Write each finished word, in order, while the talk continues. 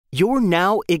You're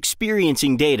now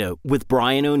experiencing data with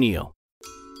Brian O'Neill.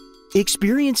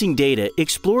 Experiencing Data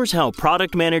explores how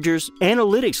product managers,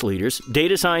 analytics leaders,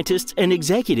 data scientists, and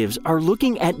executives are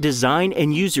looking at design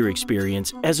and user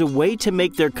experience as a way to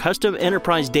make their custom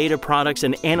enterprise data products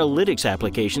and analytics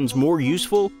applications more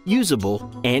useful, usable,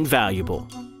 and valuable.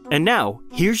 And now,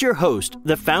 here's your host,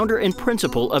 the founder and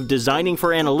principal of Designing for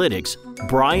Analytics,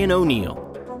 Brian O'Neill.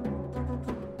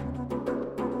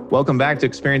 Welcome back to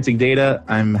Experiencing Data.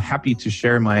 I'm happy to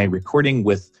share my recording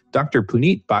with Dr.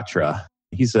 Puneet Batra.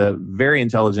 He's a very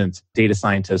intelligent data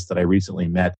scientist that I recently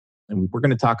met. And we're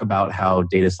going to talk about how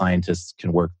data scientists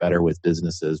can work better with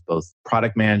businesses, both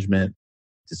product management,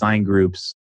 design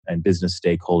groups, and business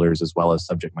stakeholders, as well as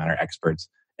subject matter experts,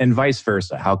 and vice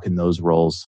versa. How can those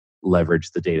roles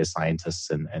leverage the data scientists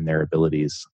and their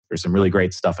abilities? There's some really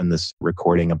great stuff in this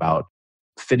recording about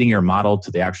fitting your model to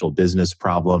the actual business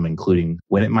problem, including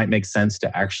when it might make sense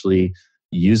to actually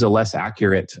use a less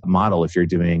accurate model if you're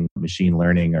doing machine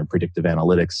learning or predictive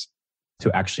analytics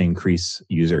to actually increase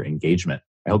user engagement.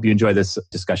 I hope you enjoy this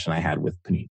discussion I had with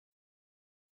Puneet.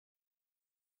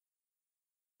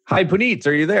 Hi, Puneet.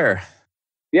 Are you there?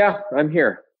 Yeah, I'm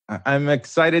here. I'm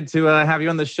excited to have you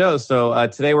on the show. So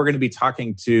today we're going to be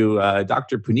talking to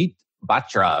Dr. Puneet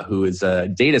Batra, who is a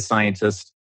data scientist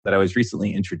that I was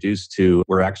recently introduced to.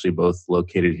 We're actually both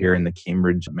located here in the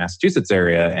Cambridge, Massachusetts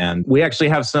area. And we actually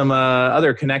have some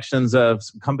other connections of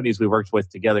some companies we worked with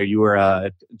together. You were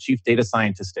a chief data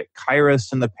scientist at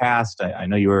Kairos in the past. I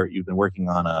know you've been working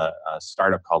on a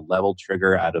startup called Level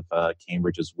Trigger out of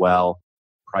Cambridge as well.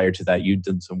 Prior to that, you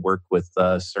did some work with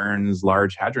CERN's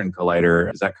Large Hadron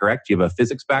Collider. Is that correct? Do you have a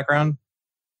physics background?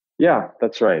 Yeah,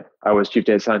 that's right. I was chief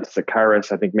data scientist at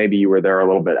Kairos. I think maybe you were there a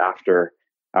little bit after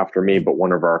me, but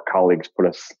one of our colleagues put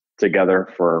us together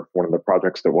for one of the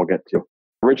projects that we'll get to.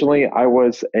 Originally, I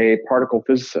was a particle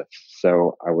physicist.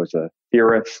 So I was a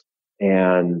theorist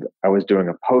and I was doing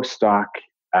a postdoc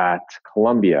at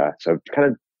Columbia. So kind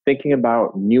of thinking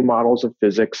about new models of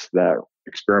physics that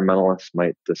experimentalists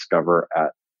might discover at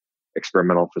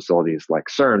experimental facilities like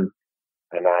CERN.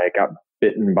 And I got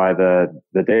bitten by the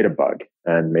data bug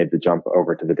and made the jump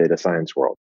over to the data science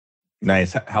world.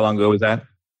 Nice. How long ago was that?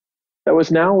 That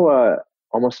was now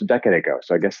almost a decade ago.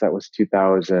 So I guess that was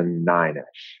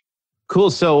 2009-ish. Cool.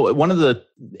 So one of the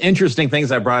interesting things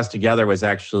that brought us together was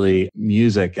actually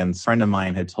music. And a friend of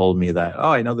mine had told me that,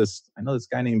 I know this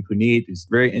guy named Puneet who's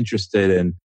very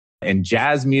interested in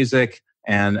jazz music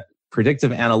and predictive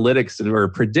analytics or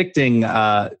predicting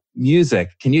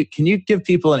music. Can you give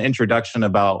people an introduction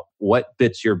about what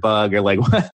bits your bug or like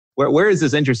where is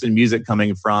this interest in music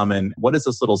coming from? And what is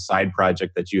this little side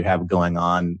project that you have going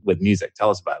on with music?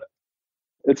 Tell us about it.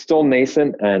 It's still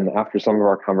nascent. And after some of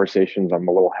our conversations, I'm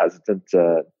a little hesitant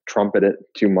to trumpet it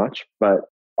too much. But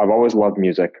I've always loved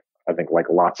music. I think like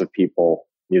lots of people,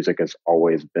 music has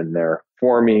always been there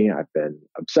for me. I've been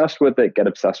obsessed with it, get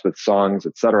obsessed with songs,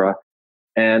 etc.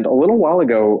 And a little while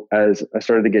ago, as I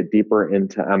started to get deeper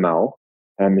into ML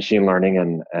and machine learning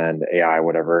and AI,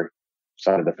 whatever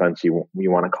side of the fence you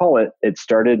want to call it, I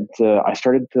started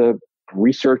to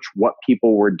research what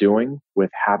people were doing with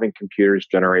having computers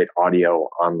generate audio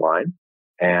online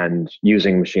and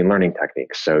using machine learning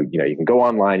techniques. So, you can go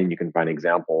online and you can find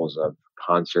examples of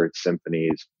concerts,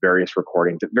 symphonies, various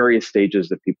recordings at various stages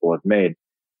that people have made.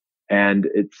 And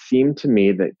it seemed to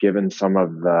me that given some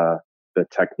of the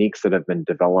techniques that have been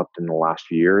developed in the last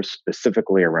few years,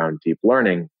 specifically around deep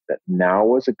learning, that now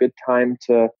was a good time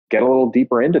to get a little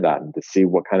deeper into that and to see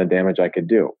what kind of damage I could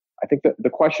do. I think that the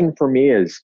question for me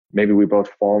is, maybe we both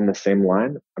fall in the same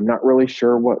line. I'm not really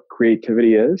sure what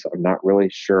creativity is. I'm not really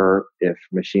sure if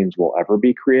machines will ever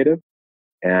be creative.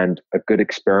 And a good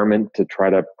experiment to try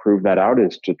to prove that out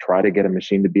is to try to get a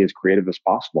machine to be as creative as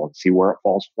possible and see where it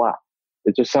falls flat.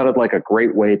 It just sounded like a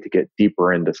great way to get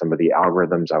deeper into some of the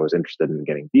algorithms I was interested in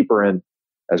getting deeper in,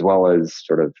 as well as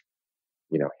sort of,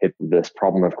 hit this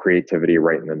problem of creativity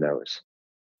right in the nose.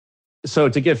 So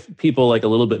to give people like a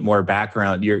little bit more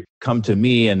background, you come to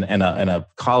me and a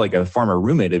colleague, a former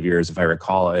roommate of yours, if I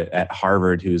recall, at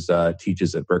Harvard, who's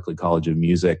teaches at Berklee College of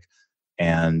Music.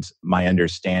 And my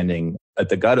understanding at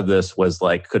the gut of this was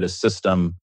like, could a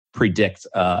system predict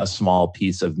a small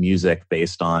piece of music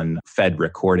based on fed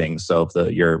recordings? So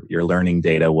if your learning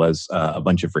data was a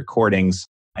bunch of recordings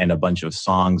and a bunch of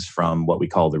songs from what we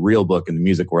call the real book in the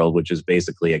music world, which is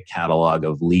basically a catalog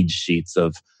of lead sheets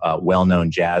of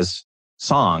well-known jazz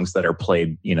songs that are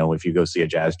played, if you go see a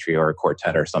jazz trio or a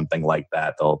quartet or something like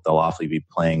that, they'll awfully be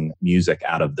playing music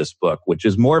out of this book, which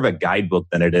is more of a guidebook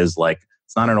than it is like,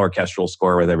 it's not an orchestral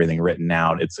score with everything written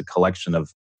out. It's a collection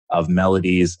of of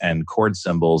melodies and chord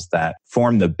symbols that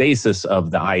form the basis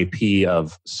of the IP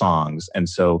of songs. And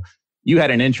so you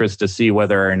had an interest to see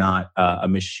whether or not a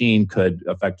machine could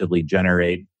effectively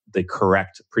predict the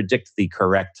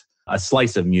correct a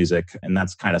slice of music, and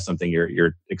that's kind of something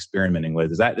you're experimenting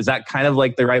with. Is that kind of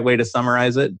like the right way to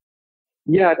summarize it?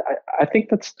 Yeah, I think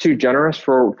that's too generous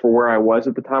for where I was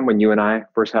at the time when you and I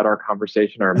first had our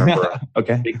conversation. I remember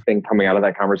Okay. a big thing coming out of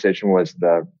that conversation was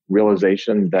the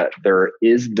realization that there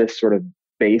is this sort of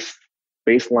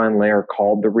baseline layer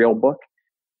called the real book,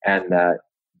 and that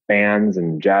bands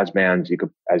and jazz bands, you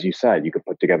could, as you said, you could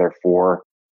put together 4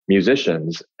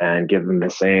 musicians and give them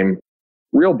the same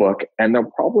real book, and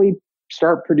they'll probably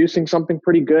start producing something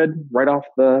pretty good right off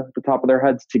the top of their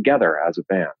heads together as a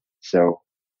band. So,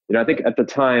 I think at the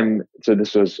time, so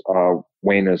this was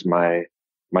Wayne is my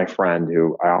friend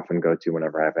who I often go to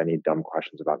whenever I have any dumb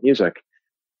questions about music.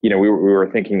 We were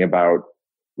thinking about,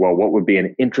 well, what would be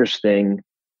an interesting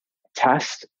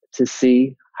test to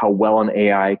see how well an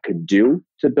AI could do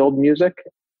to build music.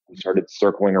 We started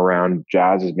circling around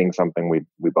jazz as being something we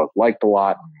both liked a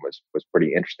lot and was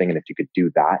pretty interesting. And if you could do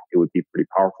that, it would be pretty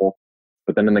powerful.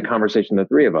 But then in the conversation the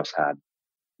 3 of us had,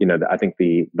 I think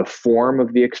the form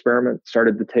of the experiment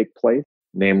started to take place,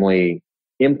 namely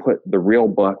input the real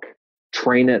book,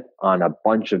 train it on a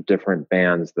bunch of different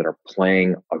bands that are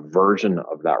playing a version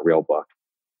of that real book,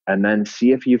 and then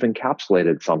see if you've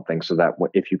encapsulated something so that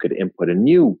if you could input a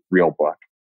new real book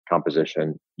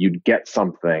composition, you'd get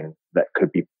something that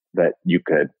you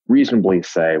could reasonably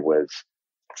say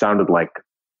sounded like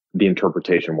the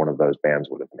interpretation one of those bands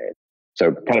would have made.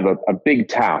 So kind of a big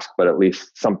task, but at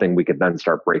least something we could then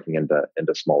start breaking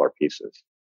into smaller pieces.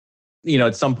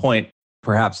 At some point,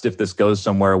 perhaps if this goes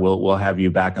somewhere, we'll have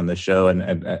you back on the show. And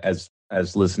as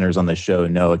listeners on the show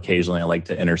know, occasionally I like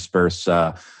to intersperse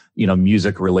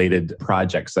music related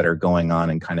projects that are going on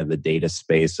in kind of the data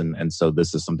space. And so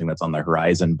this is something that's on the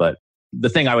horizon. But the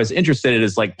thing I was interested in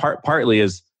is like partly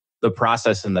is the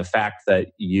process and the fact that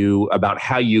about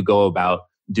how you go about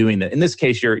doing that. In this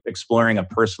case, you're exploring a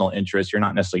personal interest. You're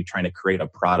not necessarily trying to create a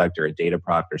product or a data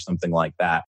product or something like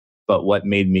that. But what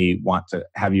made me want to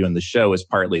have you on the show is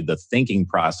partly the thinking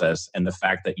process and the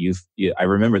fact that I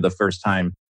remember the first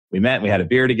time we met, we had a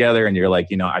beer together, and you're like,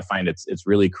 I find it's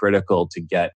really critical to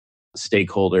get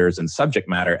stakeholders and subject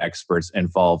matter experts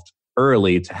involved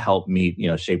early to help me,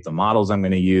 shape the models I'm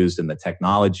going to use and the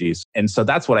technologies. And so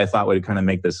that's what I thought would kind of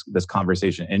make this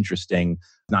conversation interesting,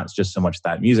 not just so much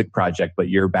that music project, but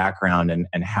your background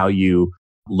and how you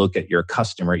look at your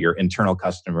customer, your internal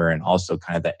customer, and also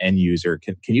kind of the end user.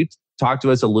 Can you talk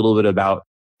to us a little bit about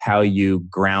how you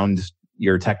ground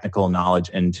your technical knowledge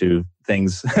into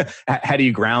things? How do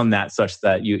you ground that such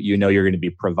that you're going to be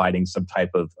providing some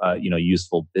type of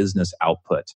useful business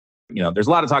output? There's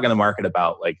a lot of talk in the market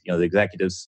about the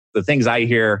executives. The things I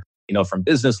hear from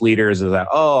business leaders is that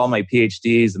all my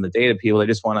PhDs and the data people, they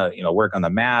just want to work on the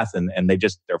math and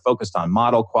they're focused on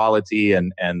model quality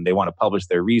and they want to publish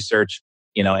their research.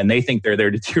 And they think they're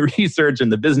there to do research,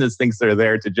 and the business thinks they're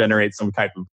there to generate some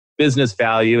type of business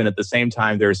value. And at the same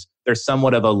time, there's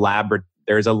somewhat of a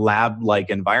lab-like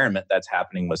environment that's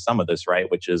happening with some of this,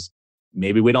 right? Which is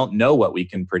maybe we don't know what we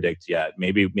can predict yet.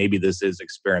 Maybe this is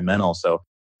experimental. So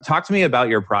talk to me about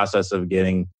your process of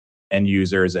getting end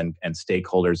users and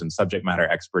stakeholders and subject matter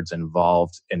experts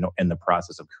involved in the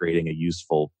process of creating a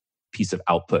useful piece of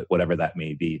output, whatever that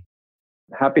may be.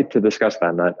 Happy to discuss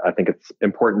that. And I think it's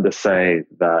important to say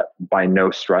that by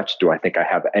no stretch do I think I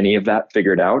have any of that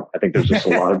figured out. I think there's just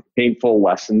a lot of painful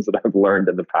lessons that I've learned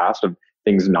in the past of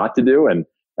things not to do. And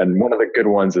one of the good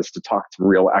ones is to talk to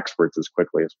real experts as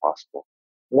quickly as possible.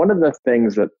 One of the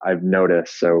things that I've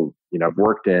noticed, so, I've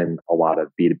worked in a lot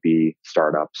of B2B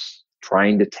startups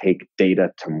trying to take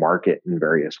data to market in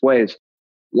various ways.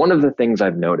 One of the things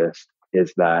I've noticed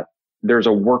is that there's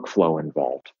a workflow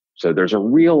involved. So there's a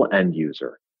real end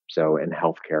user. So in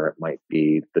healthcare, it might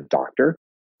be the doctor,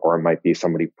 or it might be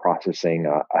somebody processing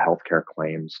a healthcare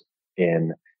claims.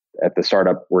 At the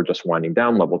startup, we're just winding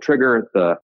down Level Trigger.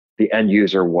 The end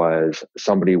user was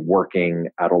somebody working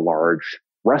at a large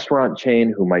restaurant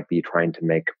chain who might be trying to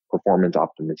make performance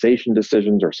optimization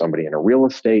decisions, or somebody in a real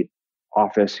estate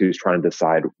office who's trying to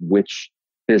decide which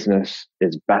business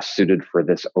is best suited for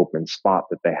this open spot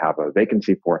that they have a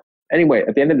vacancy for. Anyway,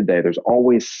 at the end of the day, there's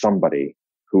always somebody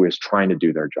who is trying to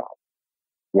do their job.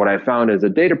 What I found as a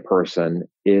data person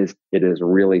is it is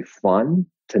really fun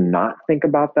to not think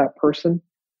about that person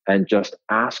and just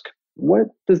ask, what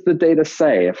does the data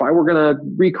say? If I were going to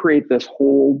recreate this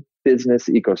whole business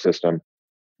ecosystem,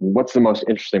 what's the most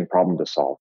interesting problem to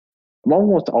solve? I've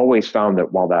almost always found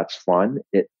that while that's fun,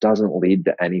 it doesn't lead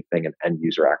to anything an end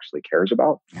user actually cares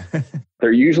about.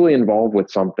 They're usually involved with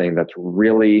something that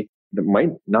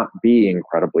might not be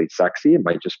incredibly sexy. It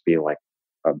might just be like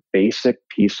a basic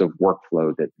piece of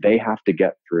workflow that they have to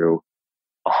get through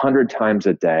 100 times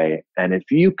a day. And if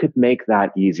you could make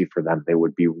that easy for them, they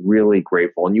would be really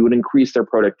grateful and you would increase their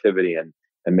productivity and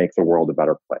make the world a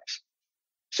better place.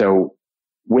 So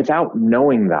without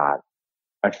knowing that,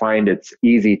 I find it's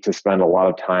easy to spend a lot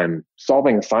of time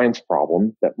solving a science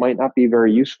problem that might not be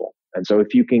very useful. And so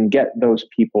if you can get those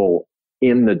people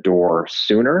in the door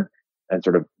sooner and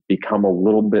sort of become a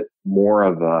little bit more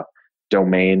of a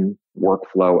domain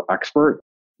workflow expert,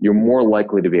 you're more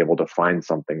likely to be able to find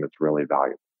something that's really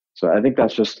valuable. So I think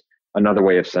that's just another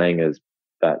way of saying is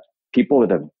that people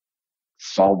that have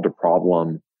solved a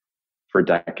problem for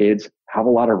decades have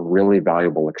a lot of really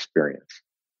valuable experience.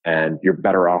 And you're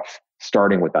better off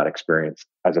starting with that experience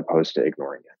as opposed to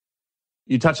ignoring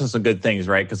it. You touched on some good things,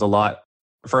 right? Because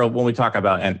when we talk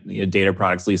about data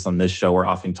products, at least on this show, we're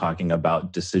often talking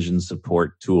about decision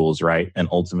support tools, right? And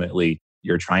ultimately,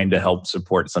 you're trying to help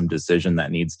support some decision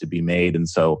that needs to be made. And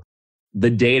so the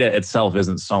data itself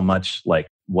isn't so much like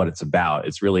what it's about.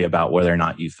 It's really about whether or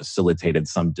not you facilitated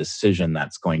some decision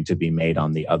that's going to be made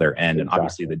on the other end. Exactly. And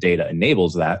obviously the data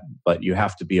enables that, but you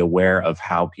have to be aware of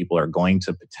how people are going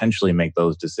to potentially make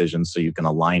those decisions so you can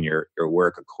align your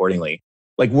work accordingly.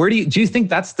 Like, where do you think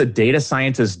that's the data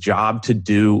scientist's job to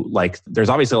do? Like, there's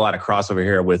obviously a lot of crossover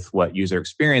here with what user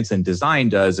experience and design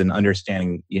does and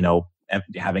understanding,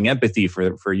 having empathy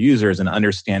for users and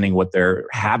understanding what their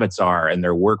habits are and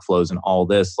their workflows and all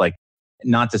this. Like,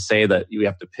 not to say that you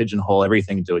have to pigeonhole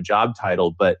everything to a job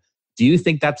title, but do you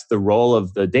think that's the role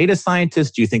of the data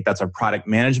scientist? Do you think that's a product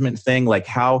management thing? Like,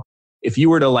 how, if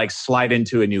you were to slide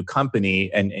into a new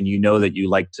company and you know that you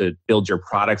like to build your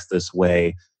products this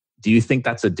way, do you think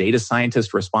that's a data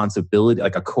scientist responsibility,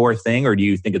 like a core thing? Or do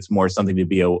you think it's more something to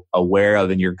be aware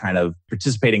of and you're kind of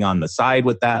participating on the side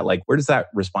with that? Like, where does that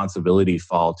responsibility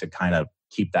fall to kind of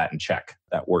keep that in check,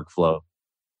 that workflow?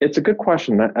 It's a good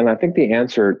question. And I think the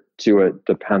answer to it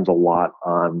depends a lot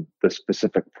on the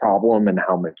specific problem and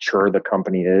how mature the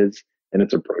company is in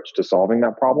its approach to solving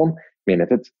that problem. I mean, if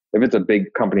it's a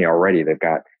big company already, they've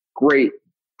got great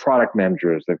product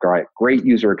managers, they've got great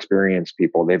user experience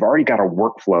people, they've already got a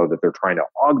workflow that they're trying to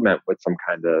augment with some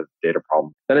kind of data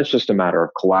problem. Then it's just a matter of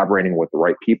collaborating with the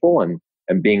right people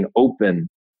and being open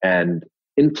and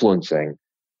influencing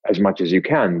as much as you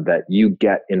can that you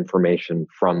get information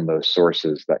from those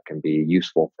sources that can be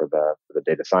useful for the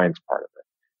data science part of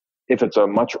it. If it's a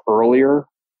much earlier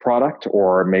product,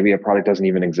 or maybe a product doesn't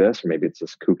even exist, or maybe it's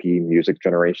this kooky music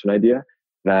generation idea,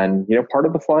 then part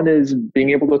of the fun is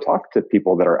being able to talk to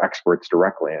people that are experts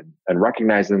directly and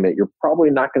recognizing that you're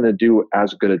probably not going to do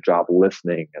as good a job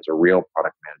listening as a real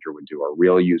product manager would do, or a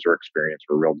real user experience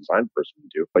or a real design person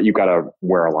would do. But you've got to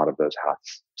wear a lot of those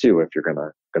hats too if you're going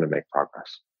to make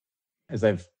progress. As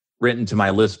I've written to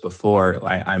my list before,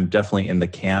 I'm definitely in the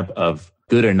camp of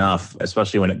good enough,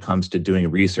 especially when it comes to doing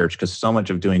research, because so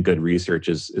much of doing good research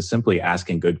is simply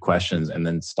asking good questions and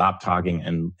then stop talking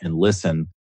and listen.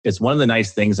 It's one of the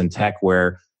nice things in tech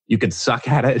where you could suck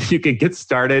at it. You could get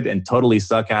started and totally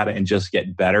suck at it and just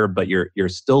get better, but you're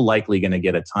still likely going to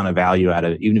get a ton of value out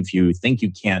of it, even if you think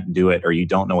you can't do it or you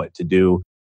don't know what to do.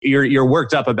 You're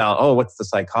worked up about, what's the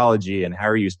psychology and how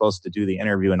are you supposed to do the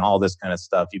interview and all this kind of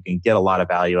stuff. You can get a lot of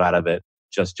value out of it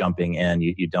just jumping in.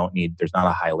 You don't need, there's not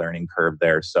a high learning curve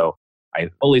there. So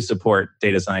I fully support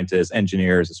data scientists,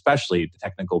 engineers, especially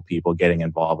technical people getting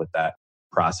involved with that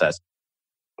process.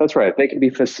 That's right. If they can be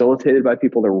facilitated by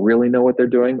people that really know what they're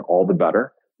doing, all the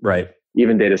better. Right.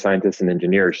 Even data scientists and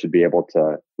engineers should be able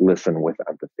to listen with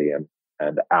empathy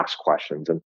and ask questions.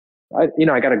 And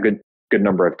I got a good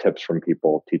number of tips from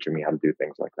people teaching me how to do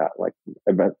things like that. Like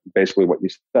basically what you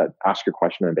said, ask your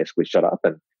question and basically shut up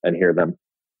and hear them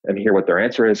and hear what their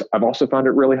answer is. I've also found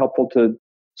it really helpful to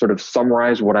sort of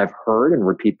summarize what I've heard and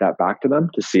repeat that back to them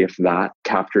to see if that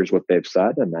captures what they've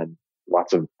said. And then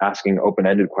lots of asking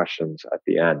open-ended questions at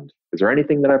the end. Is there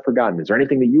anything that I've forgotten? Is there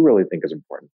anything that you really think is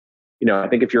important? I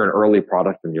think if you're an early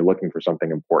product and you're looking for something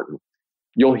important,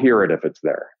 you'll hear it if it's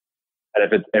there.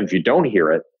 And if you don't hear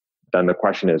it, then the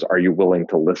question is, are you willing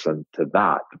to listen to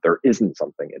that there isn't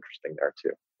something interesting there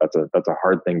too? That's a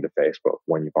hard thing to face, but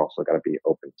one you've also got to be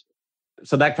open to.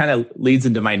 So that kind of leads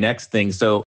into my next thing.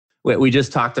 So we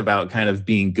just talked about kind of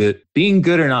being good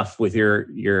enough with your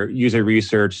user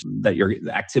research, that your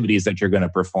activities that you're going to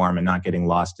perform and not getting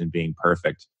lost in being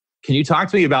perfect. Can you talk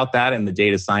to me about that in the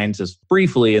data scientist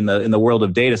briefly in the world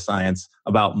of data science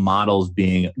about models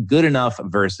being good enough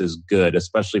versus good,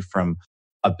 especially from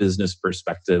a business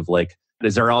perspective? Like,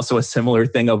 is there also a similar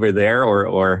thing over there,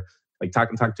 or like talk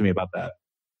to me about that?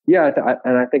 Yeah,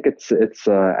 and I think it's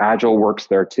Agile works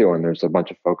there too, and there's a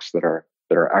bunch of folks that are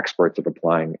experts at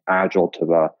applying Agile to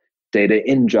the data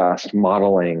ingest,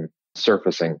 modeling,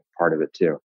 surfacing part of it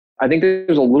too. I think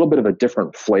there's a little bit of a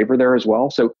different flavor there as well.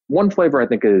 So one flavor I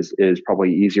think is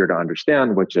probably easier to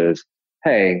understand, which is,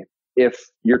 hey, if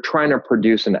you're trying to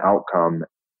produce an outcome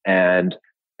and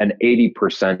an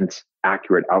 80%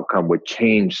 accurate outcome would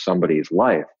change somebody's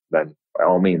life, then by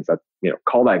all means, that,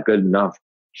 call that good enough,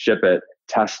 ship it,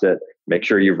 test it, make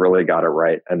sure you've really got it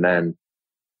right, and then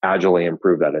agilely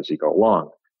improve that as you go along.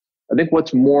 I think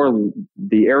what's more,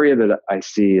 the area that I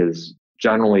see is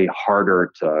generally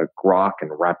harder to grok and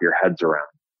wrap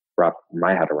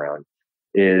my head around,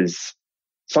 is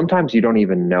sometimes you don't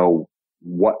even know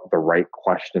what the right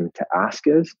question to ask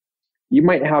is. You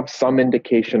might have some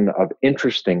indication of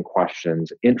interesting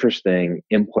questions, interesting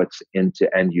inputs into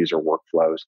end user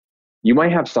workflows. You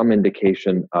might have some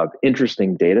indication of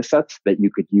interesting data sets that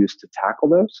you could use to tackle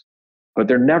those, but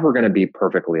they're never going to be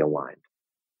perfectly aligned.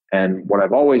 And what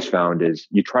I've always found is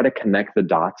you try to connect the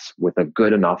dots with a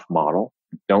good enough model.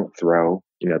 Don't throw,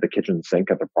 the kitchen sink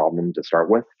at the problem to start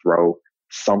with. Throw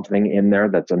something in there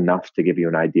that's enough to give you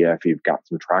an idea if you've got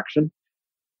some traction.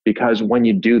 Because when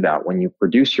you do that, when you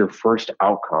produce your first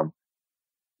outcome,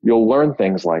 you'll learn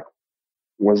things like,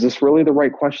 was this really the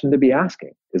right question to be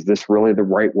asking? Is this really the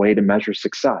right way to measure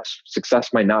success? Success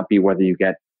might not be whether you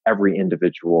get every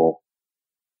individual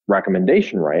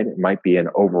recommendation right. It might be an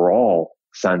overall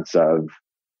sense of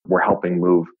we're helping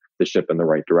move the ship in the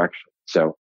right direction.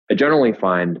 So I generally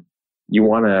find you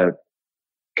want to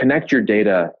connect your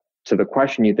data to the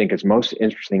question you think is most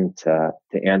interesting to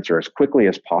answer as quickly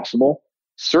as possible,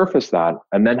 surface that,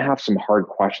 and then have some hard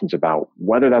questions about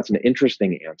whether that's an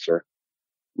interesting answer,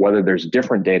 whether there's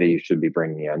different data you should be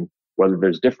bringing in, whether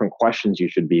there's different questions you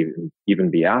should be even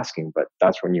be asking, but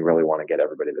that's when you really want to get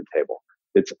everybody to the table.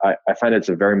 I find it's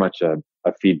a very much a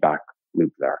feedback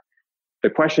loop there. The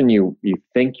question you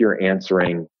think you're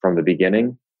answering from the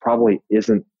beginning probably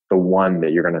isn't the one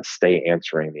that you're going to stay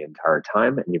answering the entire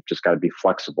time, and you've just got to be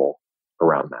flexible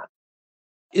around that.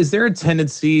 Is there a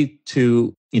tendency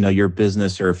to, your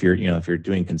business, or if you're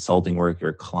doing consulting work,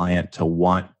 your client to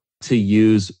want to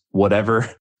use whatever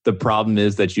the problem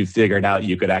is that you figured out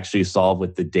you could actually solve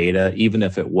with the data, even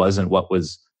if it wasn't what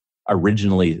was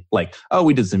originally like, oh,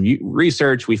 we did some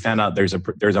research, we found out there's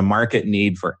a market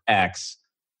need for X.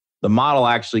 The model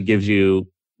actually gives you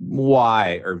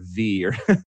Y or V or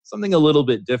something a little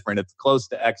bit different. It's close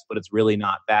to X, but it's really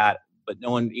not that. But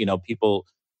no one, people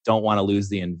don't want to lose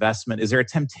the investment. Is there a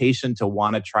temptation to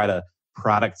want to try to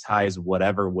productize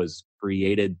whatever was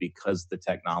created because the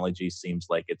technology seems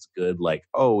like it's good? Like,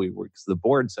 because the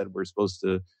board said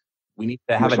we need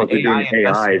to have an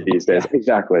AI these days. Yeah.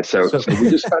 Exactly. So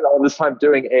we just spend all this time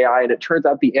doing AI, and it turns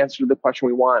out the answer to the question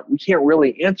we want, we can't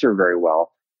really answer very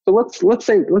well. So let's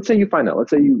say you find that. Let's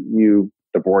say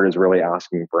the board is really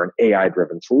asking for an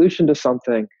AI-driven solution to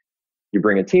something. You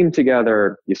bring a team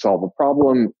together, you solve a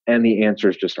problem, and the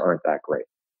answers just aren't that great.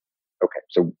 Okay,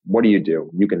 so what do?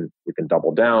 You can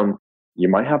double down. You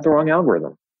might have the wrong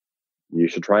algorithm. You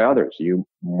should try others. You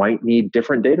might need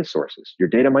different data sources. Your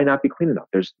data might not be clean enough.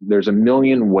 There's a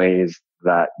million ways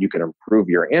that you can improve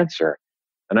your answer.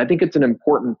 And I think it's an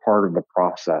important part of the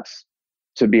process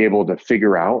to be able to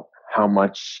figure out how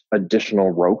much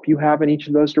additional rope you have in each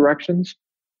of those directions.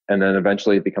 And then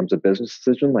eventually it becomes a business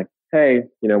decision like, hey,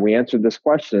 we answered this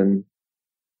question.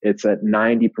 It's at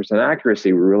 90%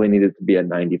 accuracy. We really need it to be at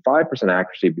 95%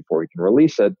 accuracy before we can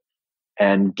release it.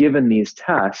 And given these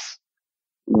tests,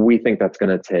 we think that's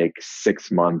going to take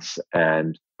 6 months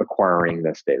and acquiring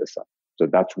this data set. So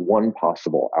that's one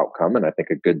possible outcome. And I think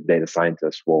a good data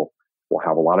scientist will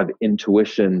have a lot of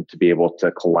intuition to be able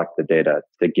to collect the data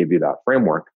to give you that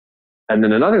framework. And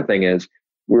then another thing is,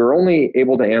 we're only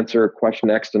able to answer question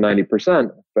X to 90%,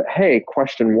 but hey,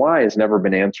 question Y has never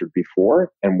been answered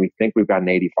before, and we think we've got an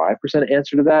 85%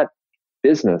 answer to that.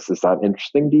 Business, is that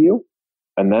interesting to you?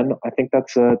 And then I think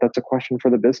that's a question for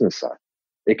the business side.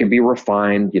 It can be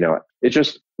refined. It's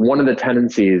just one of the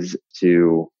tendencies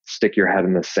to stick your head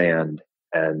in the sand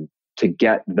and to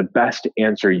get the best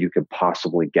answer you could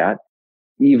possibly get,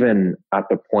 even at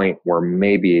the point where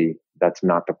maybe that's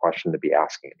not the question to be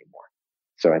asking anymore.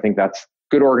 So I think that's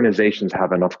good. Organizations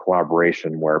have enough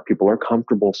collaboration where people are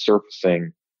comfortable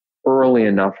surfacing early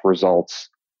enough results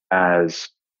as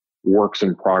works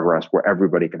in progress where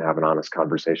everybody can have an honest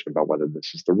conversation about whether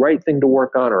this is the right thing to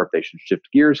work on, or if they should shift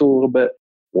gears a little bit,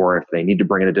 or if they need to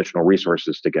bring in additional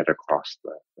resources to get across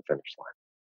the finish line.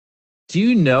 Do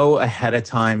you know ahead of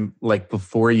time, like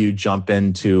before you jump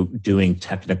into doing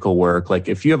technical work, like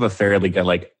if you have a fairly good,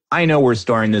 like, I know we're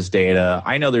storing this data,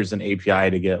 I know there's an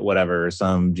API to get whatever,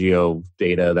 some geo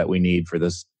data that we need for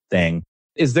this thing.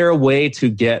 Is there a way to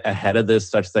get ahead of this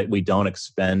such that we don't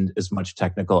expend as much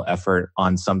technical effort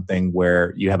on something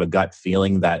where you have a gut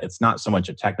feeling that it's not so much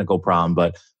a technical problem,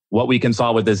 but what we can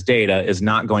solve with this data is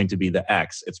not going to be the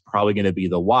X, it's probably going to be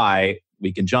the Y.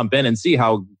 We can jump in and see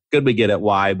how good we get at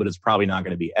Y, but it's probably not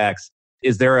going to be X.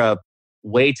 Is there a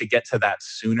way to get to that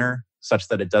sooner such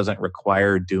that it doesn't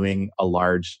require doing a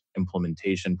large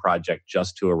implementation project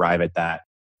just to arrive at that?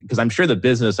 Because I'm sure the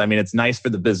business, I mean, it's nice for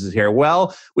the business here.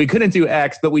 Well, we couldn't do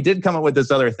X, but we did come up with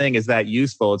this other thing. Is that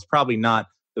useful? It's probably not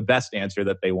the best answer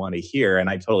that they want to hear. And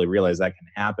I totally realize that can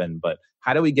happen. But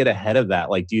how do we get ahead of that?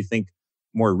 Like, do you think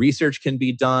more research can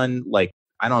be done? Like,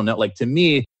 I don't know. Like, to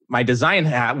me, my design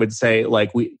hat would say,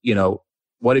 like,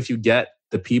 what if you get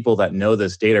the people that know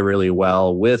this data really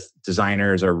well with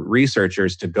designers or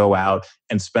researchers to go out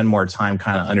and spend more time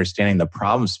kind of understanding the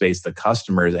problem space, the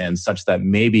customers, and such that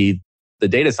maybe the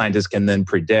data scientists can then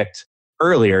predict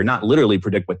earlier, not literally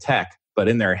predict with tech, but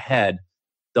in their head,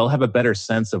 they'll have a better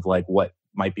sense of like what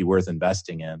might be worth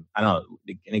investing in. I don't know,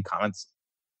 any comments?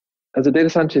 As a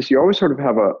data scientist, you always sort of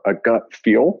have a gut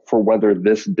feel for whether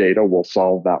this data will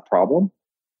solve that problem.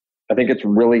 I think it's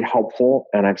really helpful,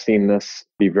 and I've seen this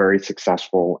be very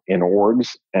successful in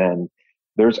orgs. And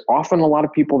there's often a lot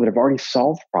of people that have already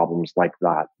solved problems like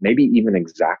that, maybe even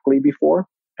exactly before.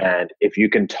 And if you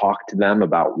can talk to them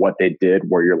about what they did,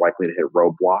 where you're likely to hit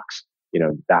roadblocks,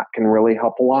 that can really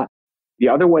help a lot. The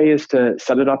other way is to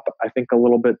set it up, I think, a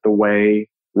little bit the way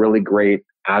really great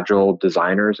agile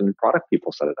designers and product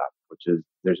people set it up, which is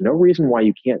there's no reason why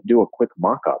you can't do a quick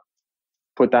mock-up,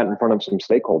 put that in front of some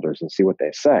stakeholders and see what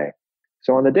they say.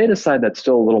 So on the data side, that's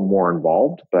still a little more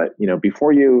involved, but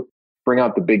before you bring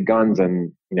out the big guns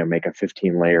and make a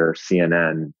 15-layer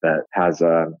CNN that has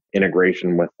a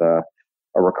integration with a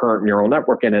recurrent neural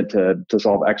network in it to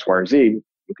solve X, Y, or Z, you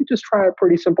could just try a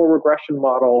pretty simple regression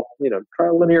model, try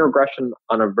a linear regression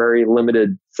on a very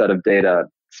limited set of data,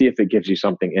 see if it gives you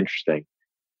something interesting.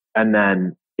 And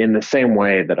then in the same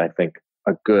way that I think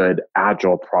a good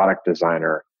agile product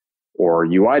designer or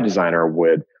UI designer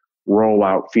would roll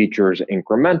out features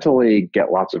incrementally,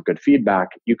 get lots of good feedback,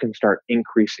 you can start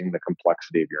increasing the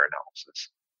complexity of your analysis.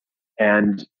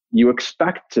 And you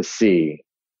expect to see,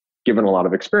 given a lot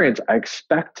of experience, I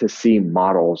expect to see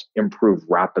models improve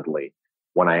rapidly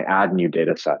when I add new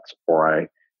data sets or I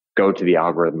go to the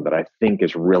algorithm that I think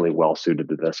is really well suited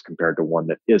to this compared to one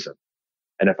that isn't.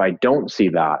 And if I don't see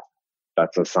that,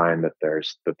 that's a sign that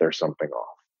there's something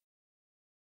off.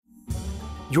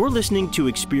 You're listening to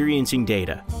Experiencing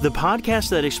Data, the podcast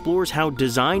that explores how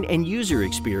design and user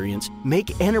experience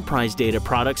make enterprise data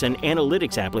products and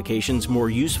analytics applications more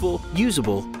useful,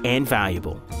 usable, and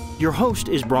valuable. Your host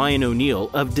is Brian O'Neill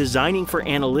of Designing for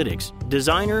Analytics,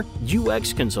 designer,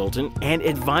 UX consultant, and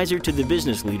advisor to the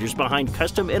business leaders behind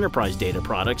custom enterprise data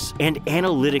products and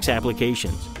analytics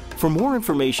applications. For more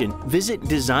information, visit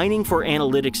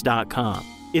designingforanalytics.com.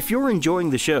 If you're enjoying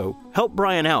the show, help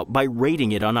Brian out by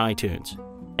rating it on iTunes.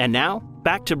 And now,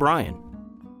 back to Brian.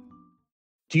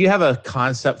 Do you have a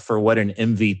concept for what an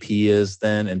MVP is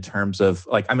then in terms of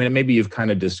maybe you've kind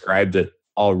of described it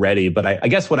already, but I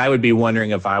guess what I would be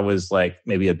wondering if I was like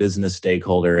maybe a business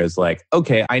stakeholder is like,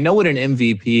 okay, I know what an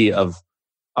MVP of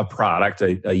a product,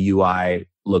 a UI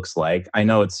looks like. I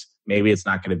know maybe it's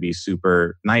not going to be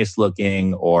super nice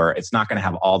looking, or it's not going to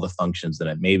have all the functions in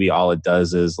it. Maybe all it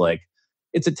does is like,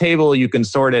 it's a table, you can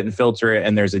sort it and filter it,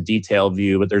 and there's a detailed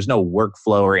view, but there's no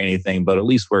workflow or anything. But at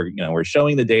least we're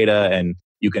showing the data, and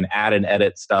you can add and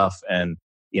edit stuff and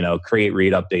create,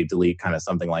 read, update, delete, kind of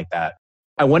something like that.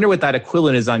 I wonder what that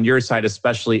equivalent is on your side,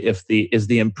 especially if is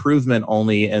the improvement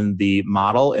only in the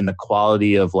model, in the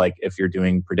quality of like if you're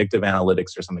doing predictive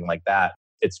analytics or something like that,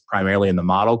 it's primarily in the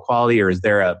model quality, or is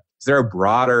there a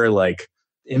broader like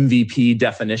MVP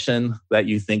definition that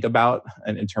you think about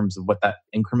in terms of what that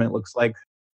increment looks like?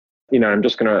 I'm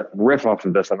just going to riff off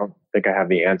of this. I don't think I have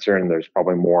the answer, and there's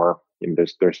probably more.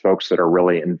 There's folks that are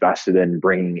really invested in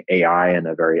bringing AI in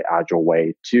a very agile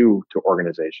way to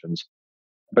organizations.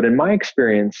 But in my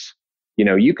experience,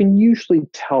 you can usually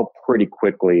tell pretty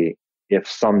quickly if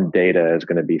some data is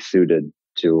going to be suited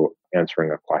to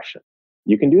answering a question.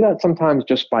 You can do that sometimes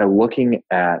just by looking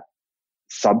at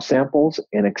subsamples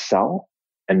in Excel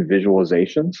and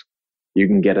visualizations. You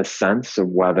can get a sense of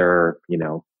whether,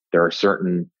 there are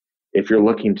certain, if you're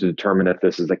looking to determine if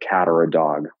this is a cat or a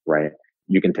dog, right?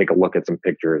 You can take a look at some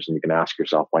pictures and you can ask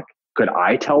yourself, like, could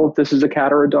I tell if this is a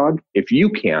cat or a dog? If you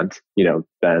can't,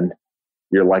 then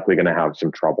you're likely going to have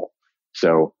some trouble.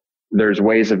 So there's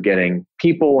ways of getting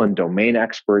people and domain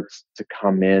experts to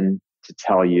come in to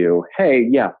tell you, hey,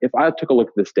 yeah, if I took a look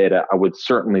at this data, I would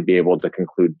certainly be able to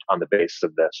conclude on the basis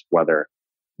of this whether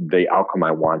the outcome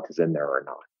I want is in there or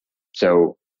not.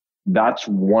 So that's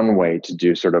one way to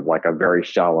do sort of like a very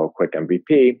shallow, quick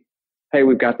MVP. Hey,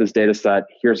 we've got this data set.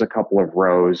 Here's a couple of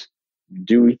rows.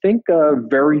 Do we think a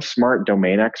very smart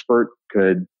domain expert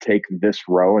could take this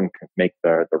row and make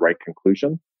the right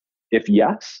conclusion? If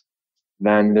yes,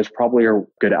 then there's probably a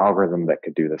good algorithm that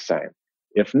could do the same.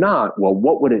 If not, well,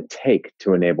 what would it take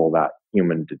to enable that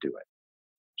human to do it?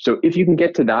 So if you can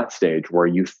get to that stage where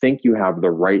you think you have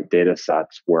the right data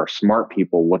sets where smart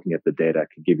people looking at the data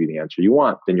can give you the answer you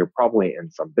want, then you're probably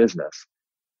in some business.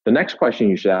 The next question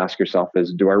you should ask yourself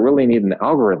is, do I really need an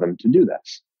algorithm to do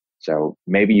this? So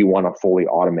maybe you want to fully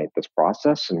automate this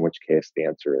process, in which case the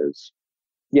answer is,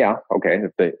 yeah, okay,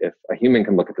 if a human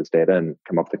can look at this data and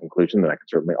come up with a conclusion, then I can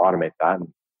certainly automate that. And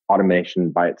automation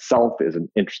by itself is an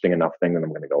interesting enough thing that I'm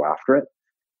going to go after it.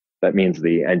 That means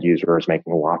the end user is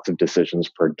making lots of decisions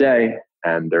per day,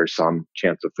 and there's some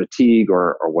chance of fatigue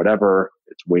or whatever.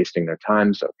 It's wasting their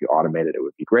time. So if you automate it, it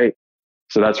would be great.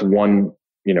 So that's one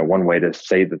way to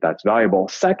say that that's valuable.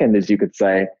 Second is you could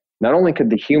say, not only could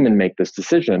the human make this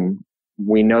decision,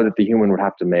 we know that the human would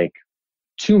have to make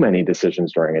too many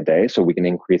decisions during a day, so we can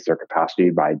increase their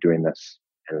capacity by doing this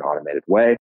in an automated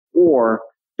way. Or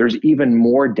there's even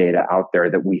more data out there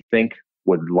that we think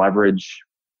would leverage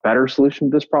better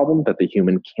solution to this problem that the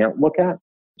human can't look at.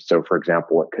 So for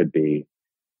example, it could be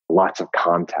lots of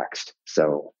context.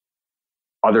 So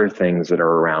other things that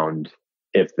are around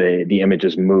if the image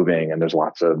is moving and there's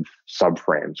lots of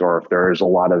subframes, or if there's a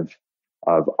lot of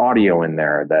audio in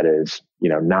there that is,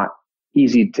 not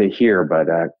easy to hear, but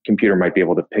a computer might be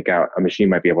able to pick out, a machine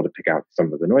might be able to pick out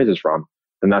some of the noises from,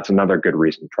 then that's another good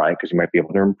reason to try it, because you might be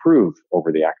able to improve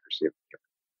over the accuracy of the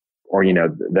human.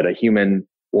 Or, that a human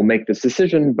will make this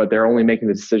decision, but they're only making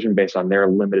the decision based on their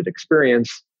limited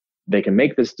experience. They can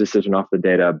make this decision off the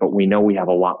data, but we know we have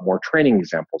a lot more training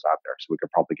examples out there, so we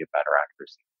could probably get better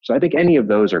accuracy. So I think any of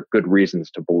those are good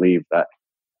reasons to believe that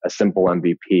a simple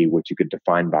MVP, which you could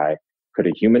define by, could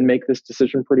a human make this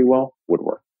decision pretty well, would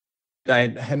work. I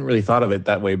hadn't really thought of it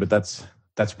that way, but that's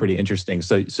pretty interesting.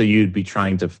 So you'd be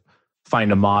trying to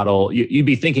find a model. You'd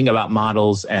be thinking about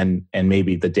models and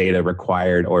maybe the data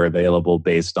required or available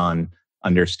based on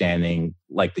understanding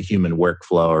like the human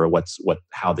workflow or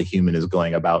how the human is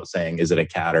going about saying, is it a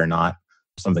cat or not?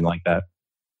 Something like that.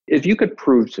 If you could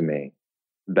prove to me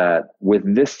that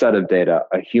with this set of data,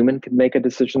 a human could make a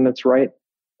decision that's right,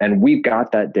 and we've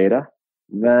got that data,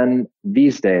 then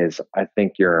these days, I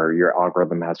think your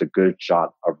algorithm has a good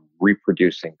shot of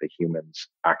reproducing the human's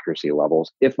accuracy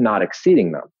levels, if not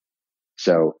exceeding them.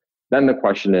 So then the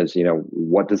question is,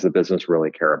 what does the business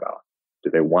really care about? Do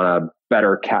they want a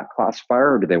better cat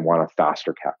classifier, or do they want a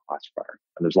faster cat classifier?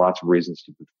 And there's lots of reasons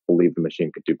to believe the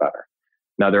machine could do better.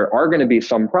 Now, there are going to be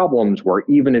some problems where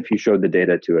even if you showed the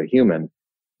data to a human,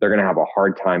 they're going to have a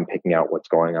hard time picking out what's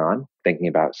going on, thinking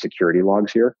about security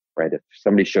logs here, right? If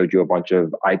somebody showed you a bunch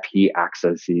of IP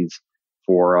accesses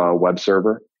for a web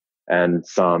server and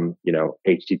some,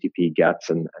 HTTP gets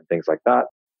and things like that,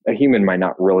 a human might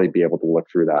not really be able to look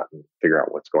through that and figure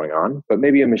out what's going on, but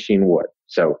maybe a machine would.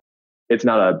 So it's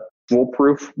not a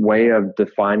foolproof way of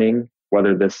defining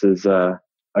whether this is a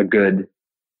good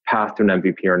path to an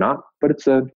MVP or not, but it's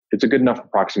a good enough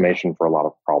approximation for a lot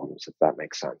of problems, if that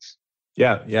makes sense.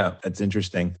 Yeah, that's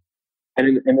interesting.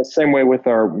 And in the same way with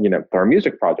our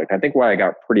music project, I think why I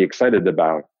got pretty excited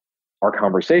about our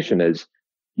conversation is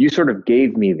you sort of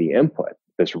gave me the input,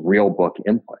 this real book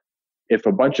input. If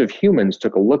a bunch of humans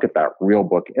took a look at that real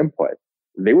book input,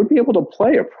 they would be able to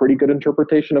play a pretty good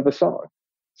interpretation of a song.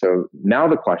 So now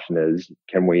the question is,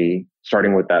 can we,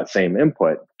 starting with that same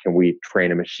input, can we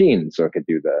train a machine so it could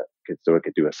do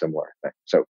a similar thing?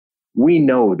 So we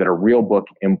know that a real book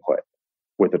input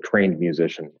with a trained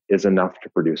musician is enough to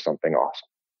produce something awesome.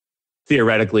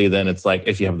 Theoretically, then it's like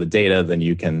if you have the data, then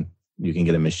you can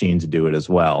get a machine to do it as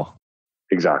well.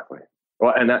 Exactly.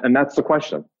 Well, and that's the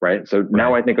question, right? So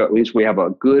now I think at least we have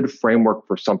a good framework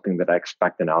for something that I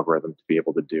expect an algorithm to be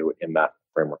able to do in that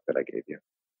framework that I gave you.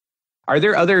 Are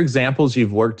there other examples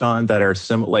you've worked on that are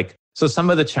similar? So some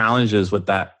of the challenges with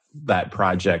that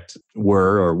project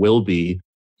were or will be,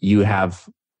 you have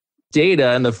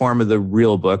data in the form of the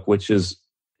real book, which is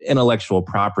intellectual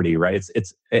property, right?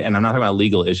 It's and I'm not talking about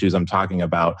legal issues. I'm talking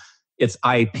about it's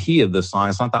IP of the song.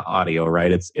 It's not the audio,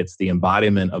 right? It's the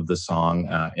embodiment of the song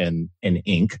in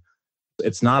ink.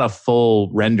 It's not a full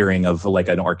rendering of like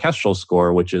an orchestral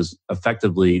score, which is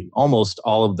effectively almost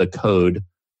all of the code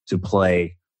to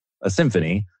play a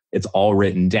symphony. It's all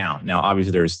written down. Now,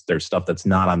 obviously, there's stuff that's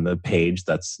not on the page.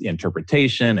 That's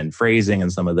interpretation and phrasing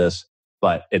and some of this,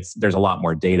 but there's a lot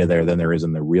more data there than there is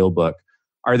in the real book.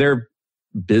 Are there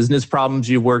business problems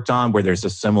you've worked on where there's a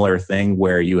similar thing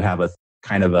where you have a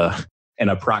kind of an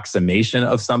approximation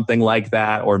of something like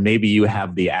that, or maybe you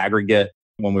have the aggregate?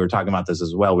 When we were talking about this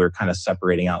as well, we were kind of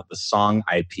separating out the song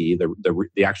IP,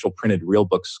 the actual printed real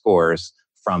book scores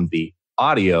from the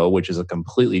audio, which is a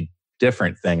completely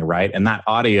different thing, right? And that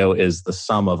audio is the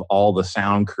sum of all the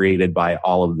sound created by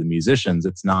all of the musicians.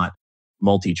 It's not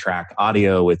multi-track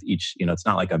audio with each, it's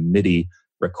not like a MIDI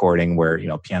recording where,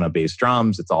 piano, bass,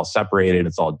 drums, it's all separated,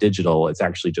 it's all digital. It's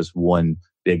actually just one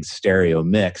big stereo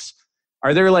mix.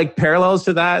 Are there like parallels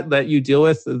to that you deal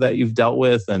with, that you've dealt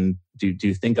with? And do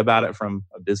you think about it from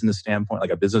a business standpoint,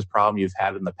 like a business problem you've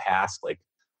had in the past? Like,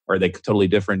 are they totally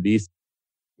different beasts?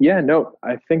 Yeah, no,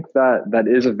 I think that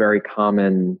is a very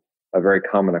common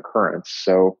occurrence.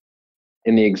 So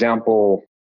in the example,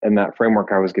 in that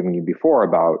framework I was giving you before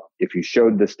about if you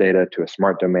showed this data to a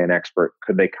smart domain expert,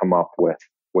 could they come up with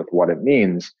what it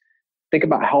means? Think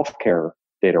about healthcare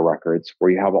data records where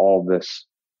you have all this,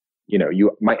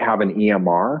 you might have an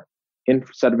EMR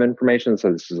set of information.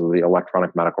 So this is the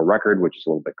electronic medical record, which is a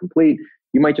little bit complete.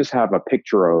 You might just have a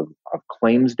picture of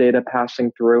claims data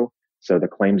passing through. So the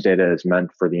claims data is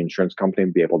meant for the insurance company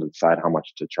to be able to decide how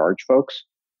much to charge folks.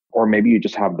 Or maybe you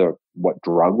just have what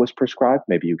drug was prescribed.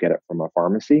 Maybe you get it from a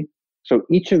pharmacy. So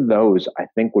each of those, I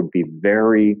think, would be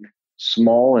very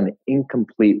small and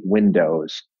incomplete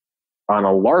windows on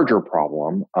a larger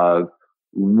problem of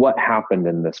what happened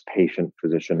in this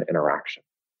patient-physician interaction.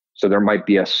 So there might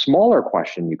be a smaller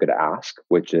question you could ask,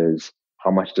 which is,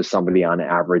 how much does somebody on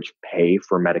average pay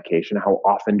for medication? How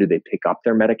often do they pick up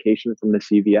their medication from the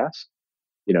CVS?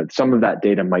 Some of that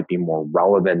data might be more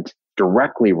relevant,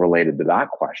 directly related to that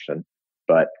question,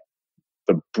 but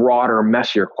the broader,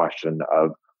 messier question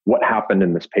of what happened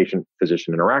in this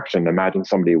patient-physician interaction. Imagine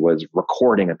somebody was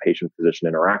recording a patient-physician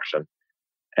interaction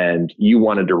and you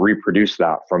wanted to reproduce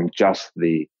that from just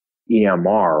the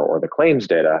EMR or the claims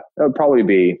data. That would probably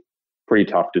be pretty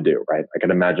tough to do, right? I can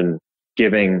imagine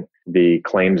giving the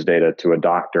claims data to a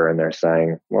doctor and they're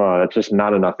saying, well, that's just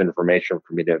not enough information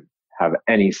for me to have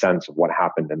any sense of what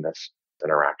happened in this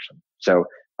interaction. So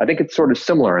I think it's sort of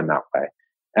similar in that way.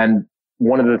 And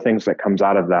one of the things that comes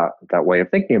out of that way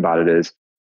of thinking about it is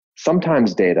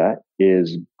sometimes data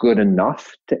is good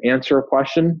enough to answer a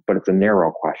question, but it's a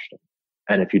narrow question.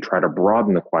 And if you try to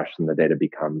broaden the question, the data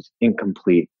becomes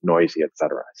incomplete, noisy, et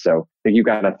cetera. So I think you've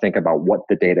got to think about what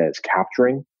the data is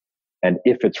capturing and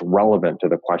if it's relevant to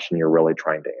the question you're really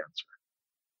trying to answer.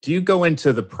 Do you go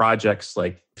into the projects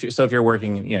if you're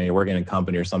working, you're working in a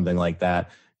company or something like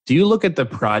that, do you look at the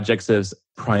projects as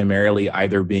primarily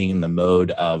either being in the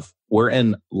mode of we're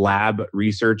in lab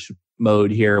research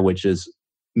mode here, which is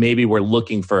maybe we're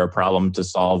looking for a problem to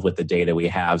solve with the data we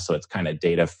have. So it's kind of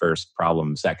data first,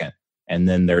 problem second. And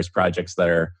then there's projects that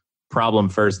are problem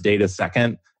first, data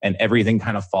second, and everything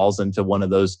kind of falls into one of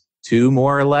those two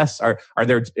more or less.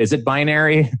 Is it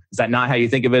binary? Is that not how you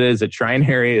think of it? Is it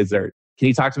trinary? Can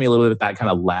you talk to me a little bit about that kind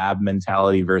of lab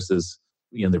mentality versus,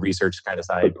 the research kind of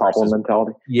side? The problem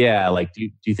mentality? Yeah. Do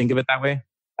you think of it that way?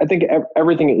 I think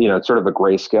everything, it's sort of a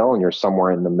grayscale and you're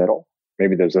somewhere in the middle.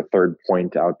 Maybe there's a third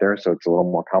point out there, so it's a little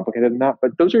more complicated than that.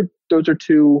 But those are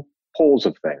two poles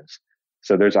of things.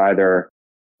 So there's either,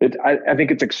 I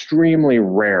think it's extremely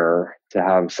rare to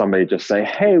have somebody just say,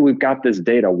 hey, we've got this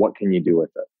data. What can you do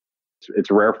with it?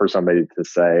 It's rare for somebody to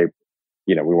say,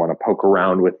 we want to poke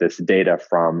around with this data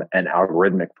from an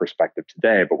algorithmic perspective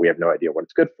today, but we have no idea what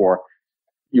it's good for.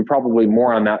 You're probably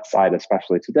more on that side,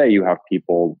 especially today. You have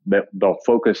people that they'll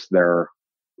focus their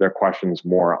questions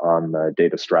more on the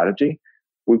data strategy.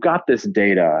 We've got this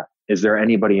data. Is there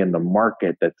anybody in the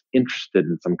market that's interested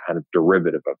in some kind of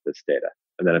derivative of this data?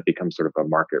 And then it becomes sort of a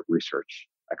market research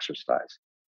exercise.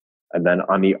 And then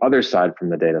on the other side, from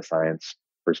the data science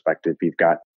perspective, you've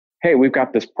got, hey, we've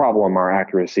got this problem. Our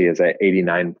accuracy is at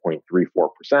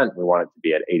 89.34%. We want it to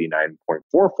be at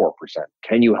 89.44%.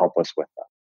 Can you help us with that?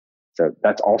 So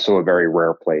that's also a very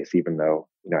rare place, even though,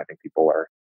 I think people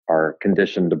are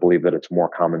conditioned to believe that it's more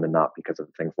common than not because of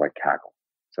things like Kaggle.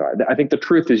 So I think the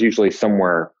truth is usually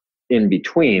somewhere in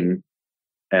between.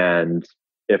 And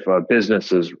if a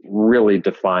business has really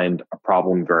defined a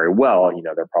problem very well,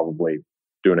 they're probably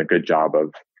doing a good job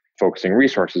of focusing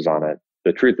resources on it.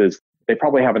 The truth is they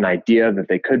probably have an idea that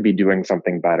they could be doing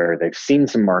something better. They've seen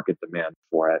some market demand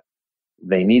for it.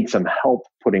 They need some help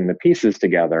putting the pieces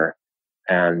together.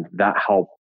 And that help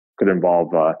could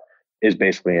involve, is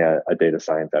basically a data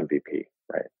science MVP,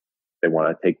 right? They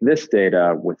want to take this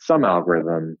data with some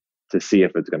algorithm to see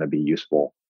if it's going to be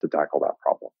useful to tackle that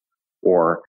problem.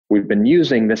 Or we've been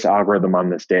using this algorithm on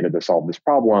this data to solve this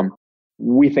problem.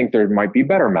 We think there might be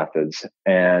better methods.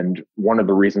 And one of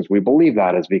the reasons we believe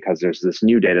that is because there's this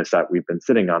new data set we've been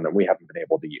sitting on that we haven't been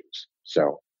able to use.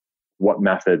 So what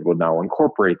method will now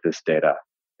incorporate this data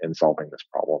in solving this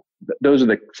problem? Those are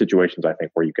the situations, I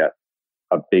think, where you get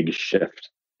a big shift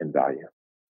in value.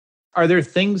 Are there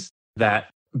things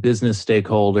that business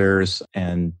stakeholders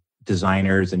and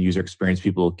designers and user experience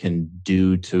people can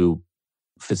do to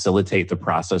facilitate the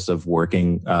process of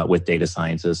working with data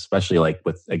scientists, especially like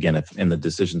with, again, if in the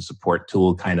decision support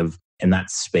tool kind of in that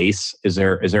space? Is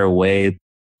there a way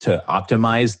to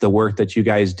optimize the work that you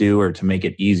guys do or to make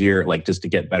it easier, like just to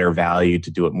get better value,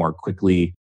 to do it more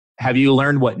quickly? Have you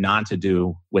learned what not to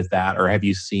do with that? Or have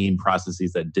you seen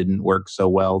processes that didn't work so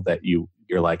well that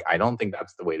you're like, I don't think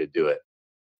that's the way to do it?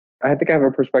 I think I have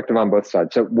a perspective on both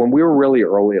sides. So when we were really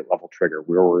early at Level Trigger,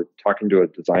 we were talking to a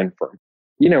design firm.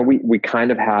 We kind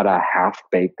of had a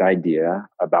half-baked idea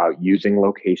about using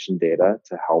location data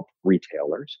to help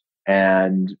retailers.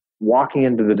 And walking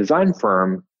into the design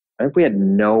firm, I think we had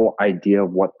no idea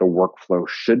what the workflow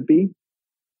should be.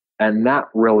 And that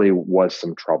really was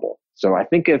some trouble. So I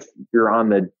think if you're on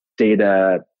the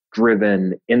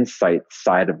data-driven insight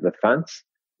side of the fence,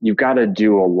 you've got to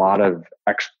do a lot of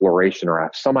exploration or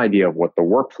have some idea of what the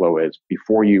workflow is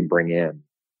before you bring in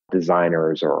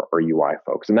designers or UI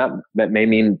folks. And that may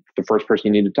mean the first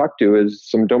person you need to talk to is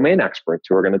some domain experts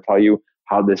who are going to tell you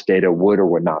how this data would or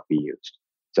would not be used.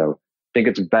 So I think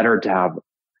it's better to have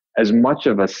as much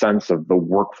of a sense of the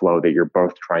workflow that you're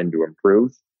both trying to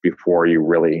improve before you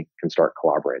really can start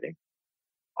collaborating.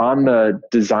 On the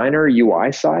designer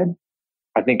UI side,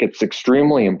 I think it's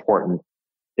extremely important,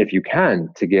 if you can,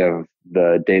 to give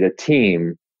the data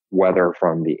team, whether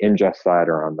from the ingest side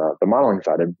or on the modeling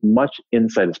side, as much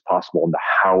insight as possible into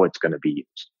how it's going to be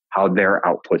used, how their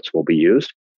outputs will be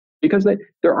used. Because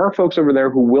there are folks over there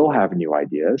who will have new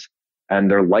ideas, and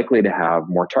they're likely to have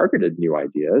more targeted new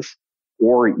ideas,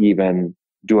 or even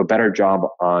do a better job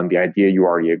on the idea you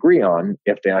already agree on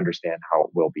if they understand how it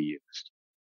will be used.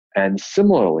 And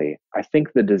similarly, I think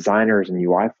the designers and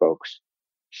UI folks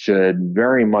should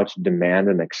very much demand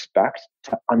and expect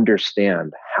to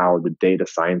understand how the data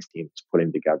science team is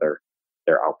putting together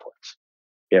their outputs.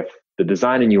 If the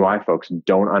design and UI folks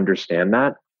don't understand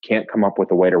that, can't come up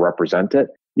with a way to represent it,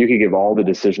 you can give all the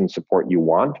decision support you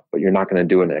want, but you're not going to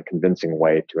do it in a convincing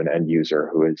way to an end user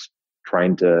who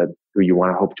you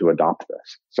want to hope to adopt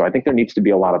this. So I think there needs to be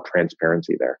a lot of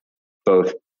transparency there,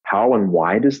 both how and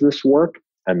why does this work,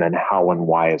 and then how and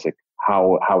why is it,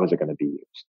 how is it going to be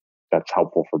used? That's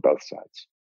helpful for both sides.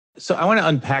 So I want to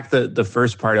unpack the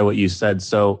first part of what you said.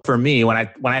 So for me, when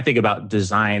I think about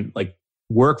design, like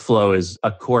workflow is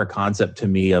a core concept to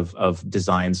me of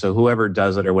design. So whoever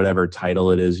does it or whatever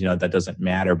title it is, that doesn't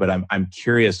matter. But I'm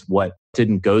curious what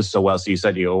didn't go so well. So you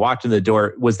said you walked in the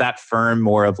door. Was that firm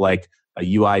more of like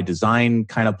a UI design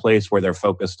kind of place where they're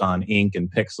focused on ink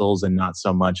and pixels and not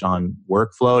so much on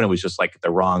workflow? And it was just like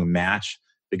the wrong match?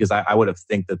 Because I would have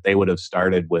think that they would have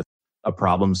started with a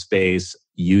problem space,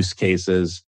 use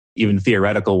cases, even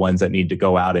theoretical ones that need to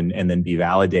go out and then be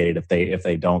validated if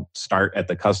they don't start at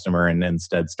the customer and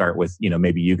instead start with,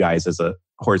 maybe you guys as a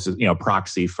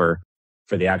proxy for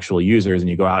the actual users, and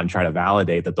you go out and try to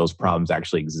validate that those problems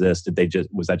actually exist.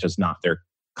 Was that just not their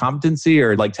competency?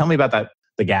 Or like, tell me about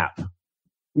the gap.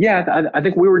 Yeah, I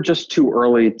think we were just too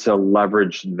early to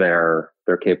leverage their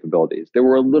capabilities. They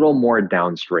were a little more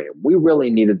downstream. We really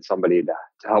needed somebody to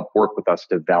help work with us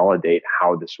to validate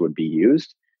how this would be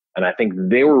used. And I think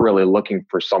they were really looking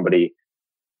for somebody,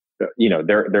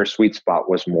 their sweet spot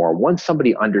was more, once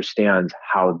somebody understands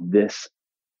how this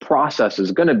process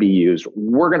is going to be used,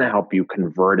 we're going to help you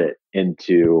convert it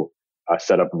into a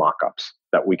set of mockups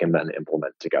that we can then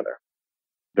implement together.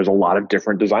 There's a lot of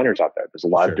different designers out there. There's a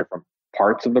lot of different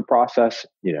parts of the process,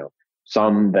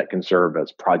 some that can serve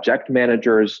as project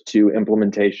managers to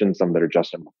implementation, some that are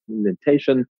just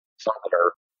implementation, some that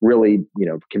are really,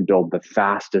 can build the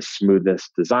fastest,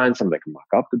 smoothest design, some that can mock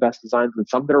up the best designs, and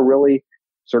some that are really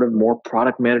sort of more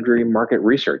product managery market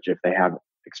research if they have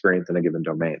experience in a given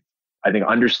domain. I think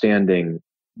understanding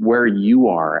where you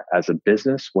are as a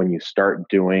business when you start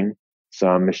doing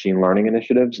some machine learning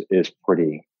initiatives is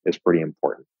pretty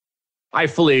important. I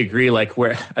fully agree. Like,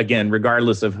 where again,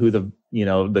 regardless of who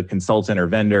the consultant or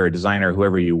vendor or designer,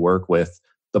 whoever you work with,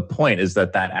 the point is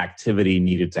that activity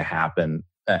needed to happen.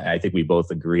 I think we both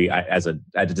agree. As a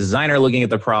designer looking at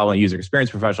the problem, a user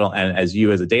experience professional, and as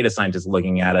you as a data scientist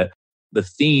looking at it, the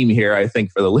theme here, I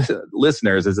think, for the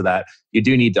listeners is that you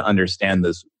do need to understand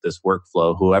this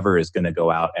workflow, whoever is going to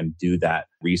go out and do that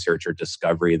research or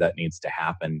discovery that needs to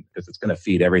happen, because it's going to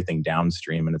feed everything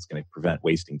downstream and it's going to prevent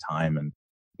wasting time and,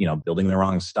 building the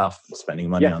wrong stuff, spending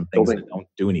money on things that don't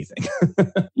do anything.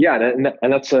 Yeah.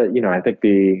 And that's I think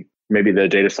maybe the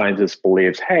data scientist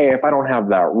believes, hey, if I don't have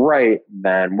that right,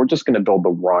 then we're just going to build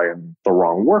the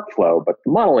wrong workflow, but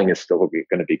the modeling is still going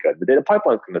to be good. The data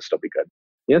pipeline is going to still be good.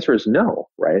 The answer is no,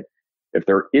 right? If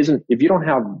you don't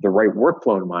have the right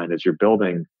workflow in mind as you're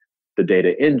building the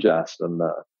data ingest and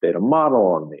the data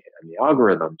model and the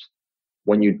algorithms,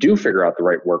 when you do figure out the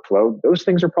right workflow, those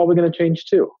things are probably going to change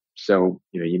too. So,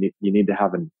 you need to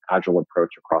have an agile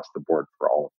approach across the board for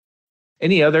all of them.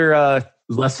 Any other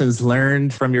lessons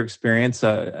learned from your experience?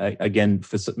 Again,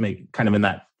 kind of in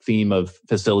that theme of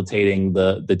facilitating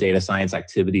the data science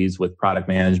activities with product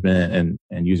management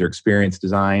and user experience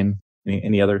design.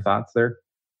 Any other thoughts there?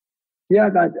 Yeah,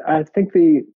 I think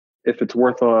if it's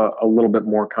worth a little bit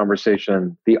more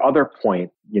conversation, the other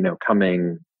point,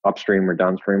 coming upstream or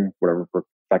downstream, whatever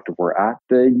perspective we're at,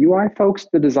 the UI folks,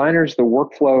 the designers, the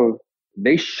workflow,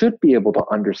 they should be able to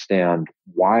understand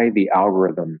why the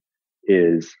algorithm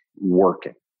is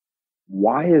working.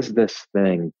 Why is this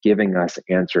thing giving us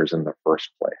answers in the first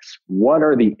place? What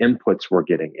are the inputs we're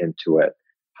getting into it?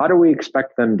 How do we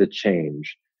expect them to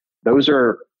change? Those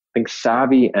are, I think,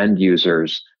 savvy end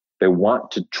users. They want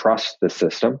to trust the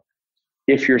system.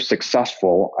 If you're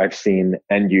successful, I've seen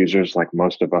end users like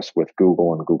most of us with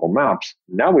Google and Google Maps.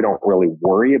 Now we don't really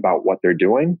worry about what they're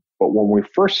doing. But when we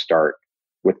first start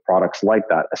with products like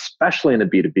that, especially in a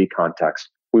B2B context,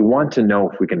 we want to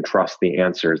know if we can trust the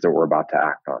answers that we're about to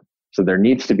act on. So there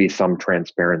needs to be some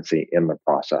transparency in the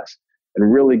process.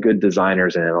 And really good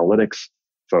designers and analytics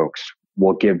folks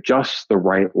will give just the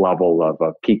right level of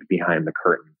a peek behind the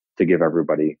curtain to give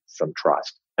everybody some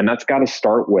trust. And that's got to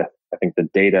start with, I think, the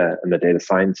data and the data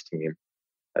science team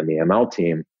and the ML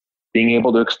team being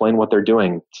able to explain what they're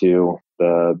doing to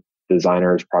the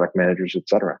designers, product managers, et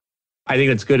cetera. I think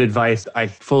that's good advice. I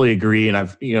fully agree. And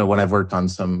when I've worked on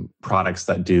some products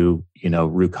that do,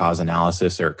 root cause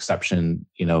analysis or exception,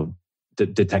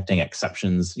 detecting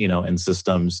exceptions, in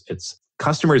systems,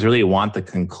 customers really want the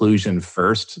conclusion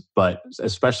first, but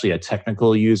especially a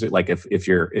technical user, like if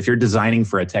you're designing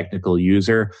for a technical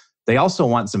user, they also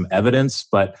want some evidence.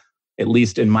 But at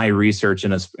least in my research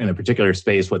in a particular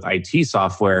space with IT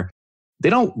software, they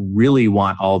don't really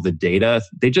want all the data.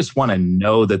 They just want to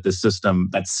know that the system,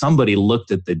 that somebody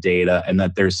looked at the data and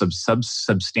that there's some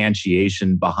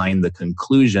substantiation behind the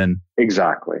conclusion.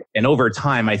 Exactly. And over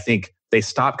time, I think they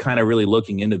stop kind of really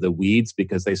looking into the weeds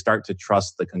because they start to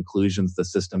trust the conclusions the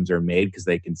systems are made because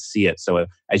they can see it. So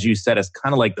as you said, it's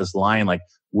kind of like this line, like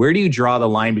where do you draw the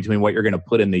line between what you're going to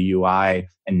put in the UI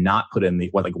and not put in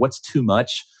what's too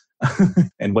much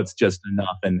and what's just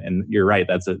enough? And you're right,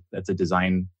 that's a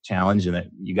design challenge, and that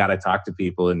you got to talk to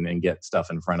people and get stuff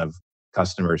in front of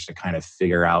customers to kind of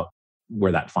figure out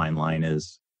where that fine line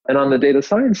is. And on the data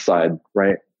science side,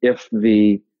 right, if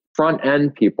the front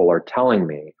end people are telling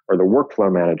me, or the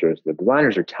workflow managers, the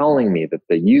designers are telling me that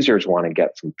the users want to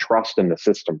get some trust in the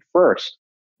system first,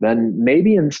 then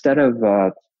maybe instead of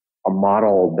a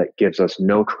model that gives us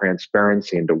no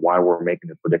transparency into why we're making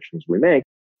the predictions we make,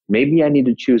 maybe I need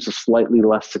to choose a slightly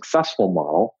less successful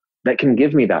model that can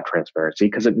give me that transparency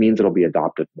because it means it'll be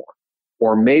adopted more.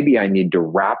 Or maybe I need to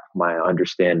wrap my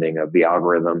understanding of the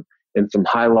algorithm in some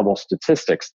high-level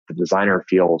statistics the designer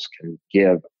feels can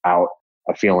give out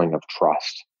a feeling of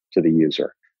trust to the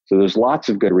user. So there's lots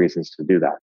of good reasons to do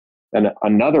that. And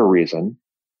another reason,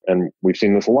 and we've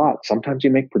seen this a lot, sometimes you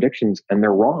make predictions and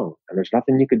they're wrong and there's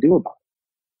nothing you could do about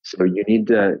it. So you need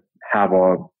to have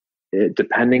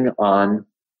depending on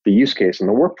the use case and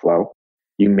the workflow,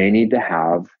 you may need to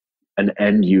have an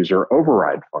end user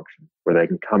override function where they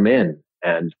can come in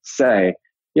and say,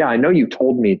 yeah, I know you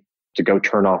told me to go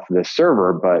turn off this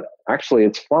server, but actually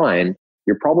it's fine.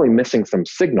 You're probably missing some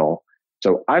signal.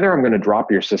 So either I'm going to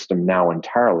drop your system now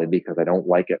entirely because I don't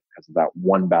like it because of that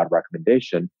one bad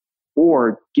recommendation,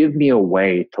 or give me a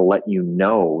way to let you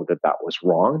know that that was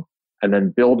wrong, and then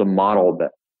build a model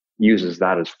that uses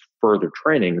that as further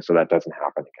training so that doesn't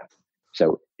happen again.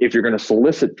 So if you're going to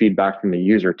solicit feedback from the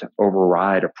user to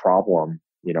override a problem,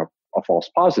 a false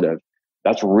positive,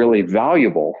 that's really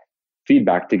valuable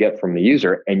feedback to get from the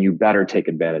user, and you better take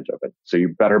advantage of it. So you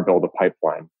better build a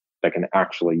pipeline that can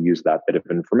actually use that bit of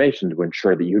information to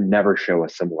ensure that you never show a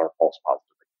similar false positive.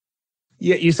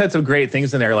 Yeah, you said some great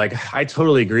things in there. Like, I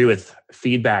totally agree with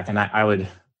feedback. And I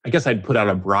guess I'd put out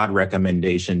a broad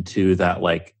recommendation too, that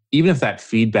like even if that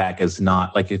feedback is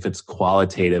not like, if it's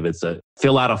qualitative, it's a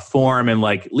fill out a form and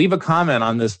like leave a comment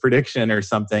on this prediction or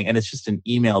something. And it's just an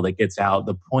email that gets out.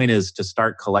 The point is to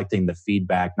start collecting the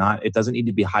feedback. It doesn't need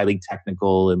to be highly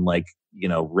technical and like,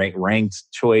 ranked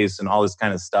choice and all this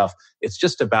kind of stuff. It's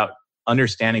just about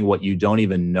understanding what you don't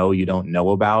even know you don't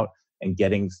know about and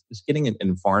getting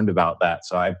informed about that.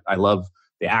 So I love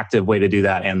the active way to do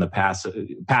that, and the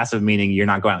passive meaning you're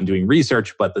not going out and doing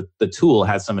research, but the tool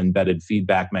has some embedded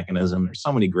feedback mechanism. There's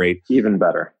so many great even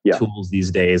better tools these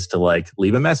days to like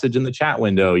leave a message in the chat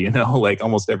window. Like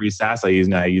almost every SaaS I use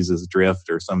now uses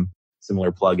Drift or some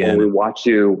similar plugin. We watch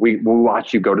you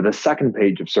go to the second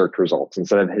page of search results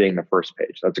instead of hitting the first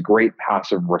page. That's a great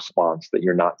passive response that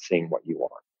you're not seeing what you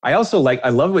want. I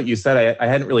love what you said. I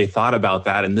hadn't really thought about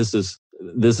that, and this is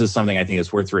something I think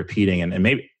is worth repeating. And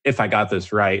maybe if I got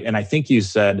this right, and I think you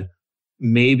said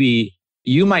maybe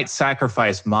you might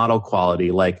sacrifice model quality.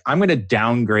 Like, I'm going to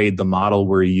downgrade the model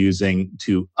we're using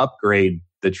to upgrade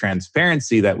the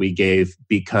transparency that we gave,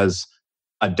 because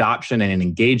adoption and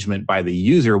engagement by the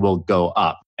user will go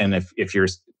up. And if you're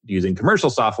using commercial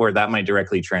software, that might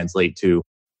directly translate to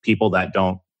people that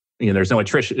don't, there's no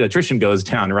attrition goes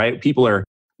down, right? People are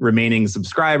remaining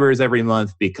subscribers every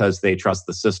month because they trust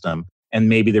the system. And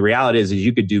maybe the reality is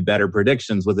you could do better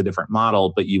predictions with a different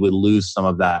model, but you would lose some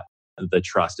of the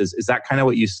trust. Is that kind of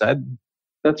what you said?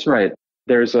 That's right.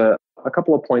 There's a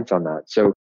couple of points on that.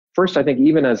 So first, I think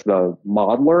even as the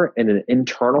modeler in an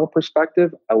internal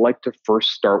perspective, I like to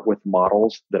first start with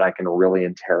models that I can really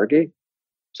interrogate.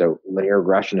 So linear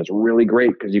regression is really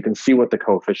great because you can see what the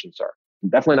coefficients are.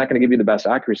 Definitely not going to give you the best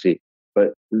accuracy,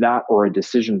 but that or a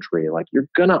decision tree, like you're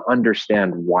going to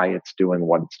understand why it's doing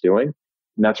what it's doing.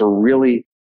 And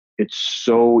it's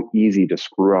so easy to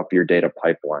screw up your data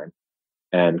pipeline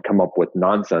and come up with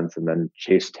nonsense and then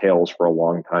chase tails for a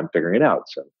long time figuring it out.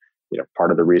 So,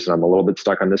 part of the reason I'm a little bit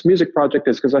stuck on this music project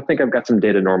is because I think I've got some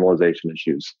data normalization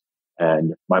issues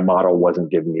and my model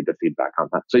wasn't giving me the feedback on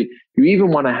that. So you even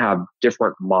want to have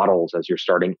different models as you're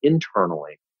starting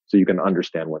internally so you can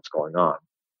understand what's going on.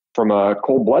 From a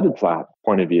cold-blooded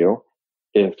point of view,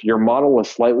 if your model is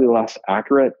slightly less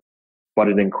accurate, but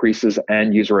it increases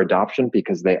end user adoption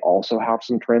because they also have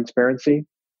some transparency,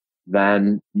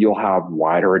 then you'll have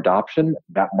wider adoption.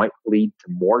 That might lead to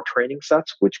more training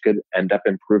sets, which could end up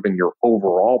improving your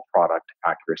overall product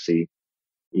accuracy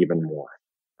even more.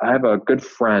 I have a good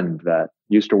friend that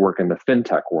used to work in the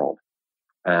fintech world,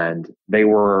 and they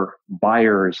were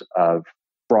buyers of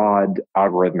fraud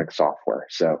algorithmic software.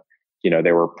 So,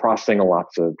 they were processing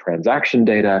lots of transaction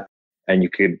data, and you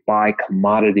could buy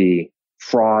commodity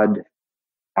fraud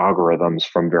algorithms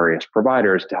from various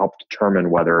providers to help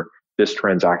determine whether this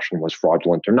transaction was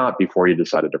fraudulent or not before you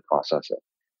decided to process it.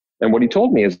 And what he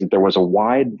told me is that there was a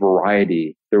wide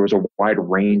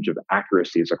range of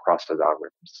accuracies across those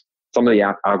algorithms. Some of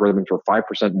the algorithms were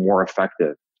 5% more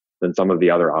effective than some of the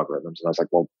other algorithms. And I was like,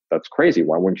 well, that's crazy.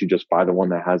 Why wouldn't you just buy the one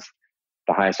that has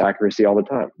the highest accuracy all the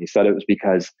time? He said it was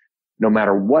because no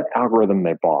matter what algorithm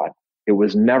they bought, it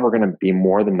was never going to be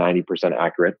more than 90%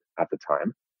 accurate at the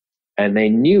time. And they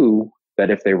knew that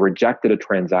if they rejected a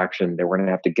transaction, they were going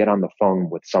to have to get on the phone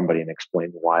with somebody and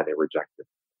explain why they rejected.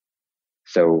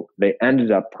 So they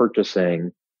ended up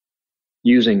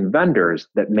using vendors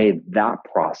that made that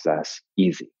process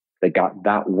easy. They got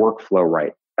that workflow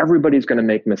right. Everybody's going to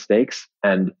make mistakes,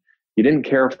 and you didn't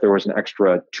care if there was an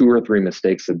extra 2 or 3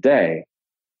 mistakes a day,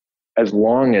 as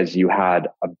long as you had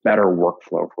a better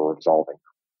workflow for resolving them.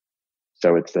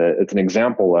 So it's an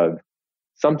example of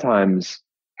sometimes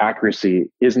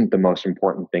accuracy isn't the most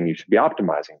important thing you should be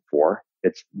optimizing for.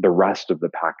 It's the rest of the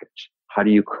package. How do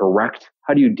you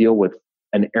deal with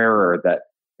an error that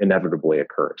inevitably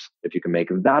occurs? If you can make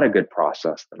that a good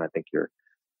process, then I think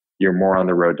you're more on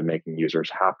the road to making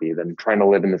users happy than trying to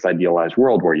live in this idealized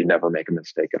world where you never make a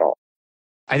mistake at all.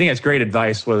 I think that's great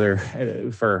advice, whether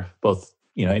for both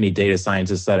any data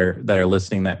scientists that are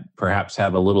listening that perhaps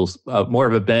have a little more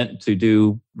of a bent to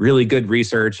do really good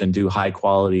research and do high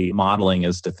quality modeling,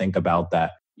 is to think about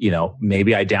that.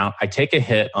 Maybe I take a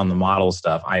hit on the model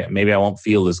stuff. Maybe I won't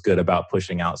feel as good about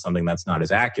pushing out something that's not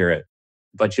as accurate,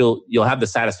 but you'll have the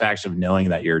satisfaction of knowing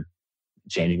that you're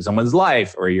changing someone's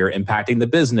life or you're impacting the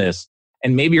business,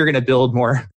 and maybe you're going to build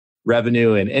more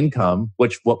revenue and income,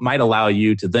 what might allow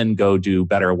you to then go do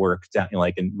better work,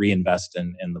 and reinvest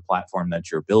in the platform that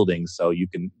you're building. So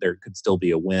there could still be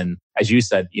a win. As you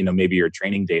said, maybe your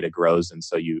training data grows, and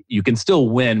so you can still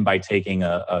win by taking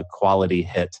a quality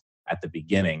hit at the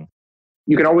beginning.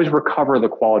 you can always recover the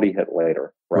quality hit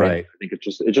later, right? I think it's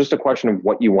just a question of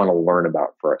what you want to learn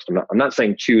about first. I'm not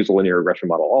saying choose a linear regression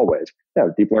model always. Yeah,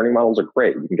 deep learning models are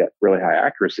great. You can get really high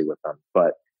accuracy with them.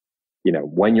 But,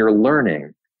 when you're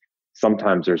learning,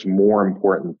 sometimes there's more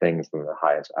important things than the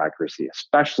highest accuracy,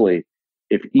 especially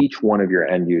if each one of your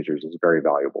end users is very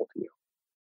valuable to you.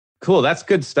 Cool. That's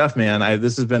good stuff, man.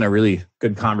 This has been a really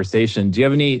good conversation. Do you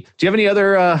have any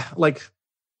other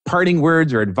parting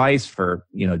words or advice for,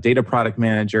 data product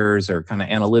managers or kind of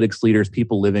analytics leaders,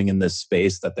 people living in this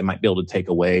space that they might be able to take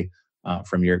away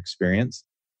from your experience?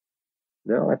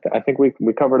 No, I think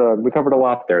we covered a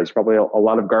lot there. There's probably a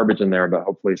lot of garbage in there, but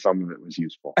hopefully some of it was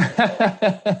useful.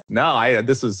 No,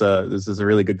 this is a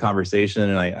really good conversation,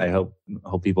 and I hope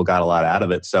people got a lot out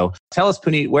of it. So tell us,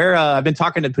 Puneet, where I've been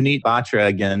talking to Puneet Batra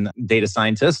again, data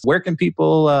scientist. Where can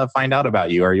people find out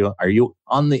about you? Are you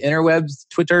on the interwebs,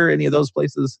 Twitter, any of those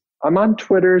places? I'm on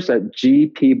Twitter's at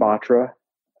GP Batra.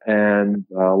 And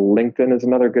LinkedIn is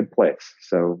another good place.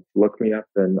 So look me up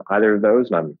in either of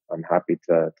those, and I'm happy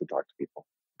to talk to people.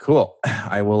 Cool.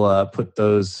 I will put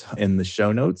those in the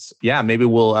show notes. Yeah, maybe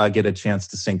we'll get a chance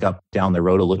to sync up down the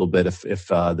road a little bit if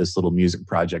this little music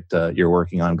project you're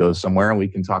working on goes somewhere, and we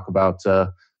can talk about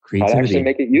creativity. I'll actually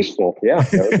make it useful. Yeah.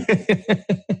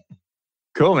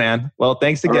 Cool, man. Well,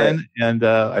 thanks again, right. And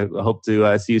I hope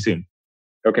to see you soon.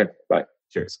 Okay. Bye.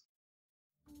 Cheers.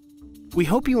 We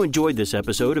hope you enjoyed this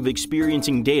episode of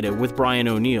Experiencing Data with Brian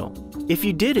O'Neill. If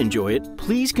you did enjoy it,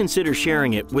 please consider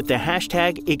sharing it with the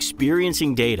hashtag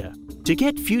 #ExperiencingData. To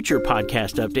get future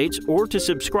podcast updates or to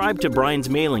subscribe to Brian's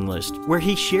mailing list, where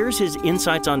he shares his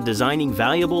insights on designing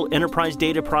valuable enterprise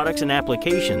data products and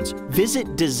applications, visit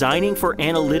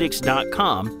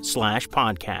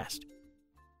designingforanalytics.com/podcast.